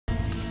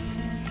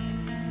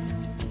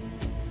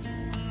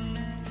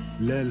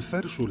لا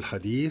الفرش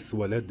الحديث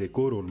ولا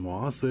الديكور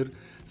المعاصر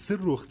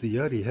سر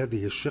اختيار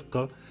هذه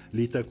الشقة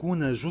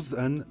لتكون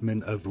جزءاً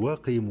من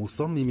أذواق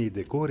مصمم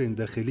ديكور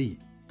داخلي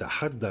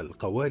تحدى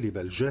القوالب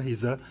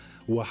الجاهزة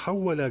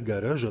وحول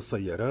جراج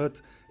سيارات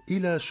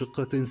إلى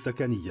شقة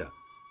سكنية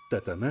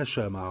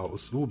تتماشى مع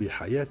أسلوب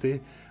حياته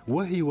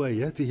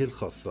وهواياته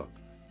الخاصة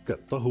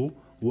كالطهو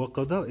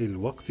وقضاء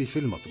الوقت في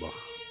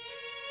المطبخ.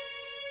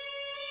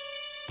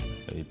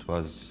 It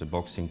was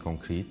boxing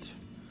concrete.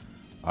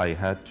 I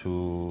had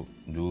to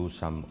do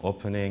some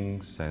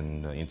openings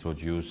and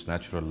introduce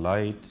natural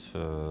light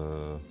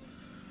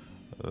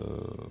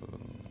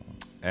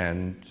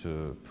and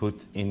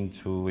put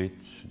into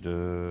it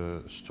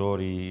the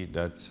story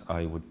that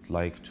I would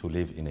like to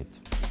live in it.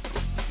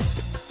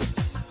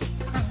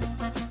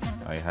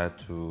 I had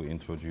to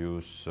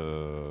introduce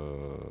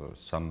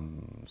some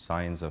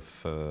signs of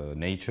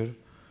nature.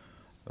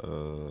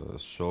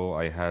 So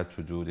I had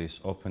to do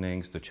these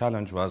openings. The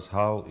challenge was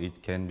how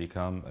it can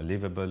become a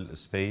livable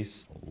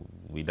space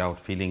without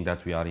feeling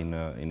that we are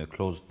in a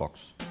closed box.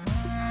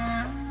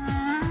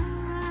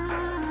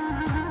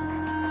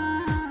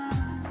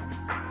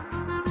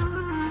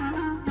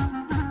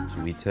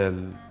 We tell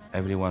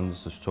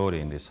everyone's story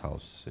in this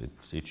house.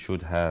 It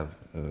should have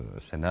a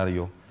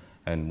scenario,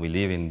 and we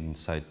live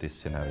inside this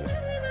scenario.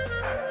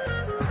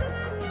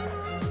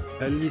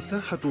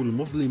 المساحة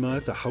المظلمة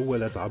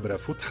تحولت عبر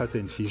فتحة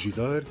في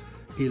جدار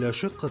إلى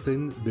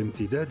شقة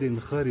بامتداد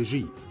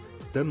خارجي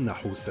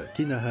تمنح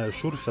ساكنها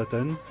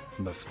شرفة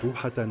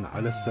مفتوحة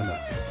على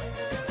السماء.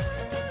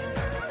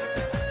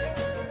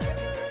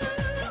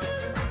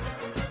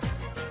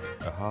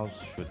 A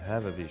house should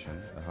have a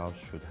vision. A house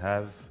should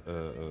have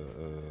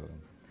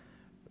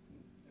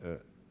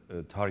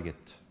a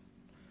target.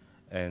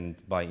 And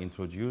by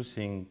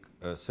introducing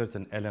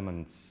certain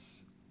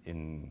elements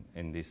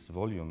in this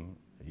volume,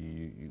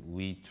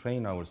 we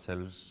train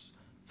ourselves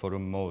for a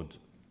mode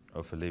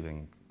of a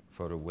living,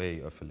 for a way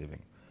of a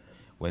living.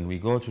 When we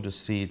go to the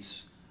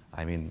streets,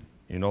 I mean,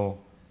 you know,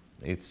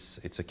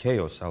 it's a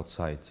chaos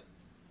outside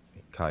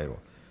Cairo.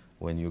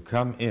 When you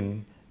come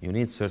in, you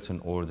need certain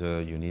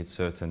order, you need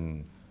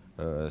certain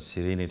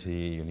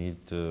serenity,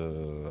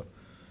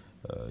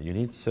 you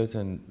need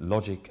certain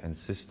logic and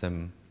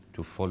system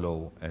to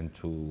follow and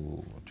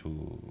to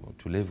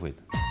live with.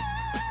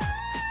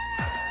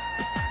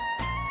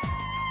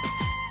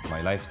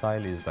 My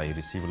lifestyle is I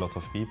receive a lot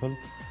of people.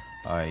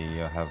 I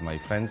have my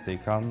friends, they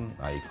come,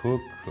 I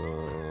cook,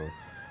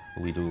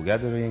 we do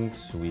gatherings,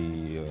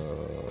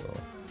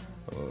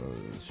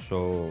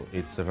 so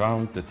it's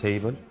around the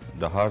table,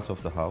 the heart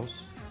of the house.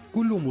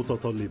 كل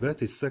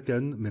متطلبات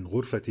السكن من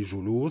غرفة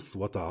جلوس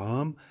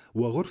وطعام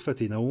وغرفة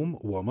نوم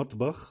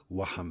ومطبخ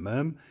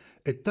وحمام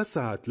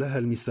اتسعت لها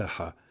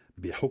المساحة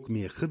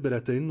بحكم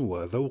خبرة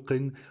وذوق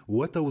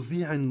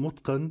وتوزيع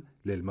متقن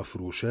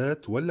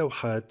للمفروشات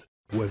واللوحات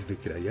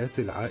والذكريات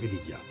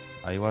العائلية.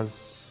 I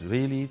was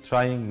really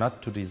trying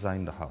not to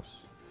design the house.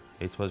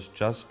 It was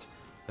just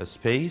a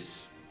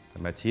space,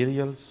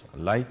 materials,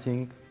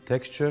 lighting,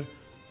 texture,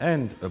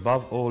 and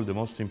above all, the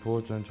most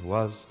important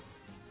was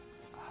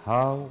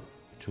how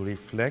to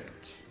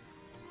reflect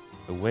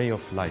a way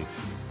of life.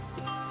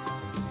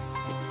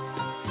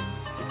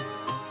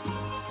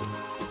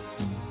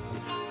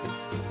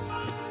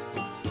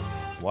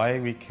 Why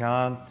we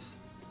can't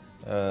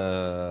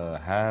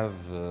have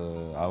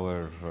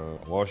our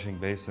washing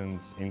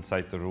basins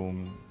inside the room,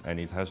 and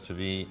it has to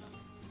be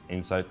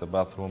inside the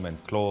bathroom and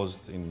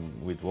closed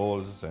with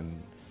walls,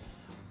 and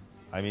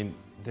I mean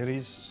there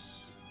is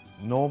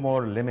no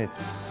more limits.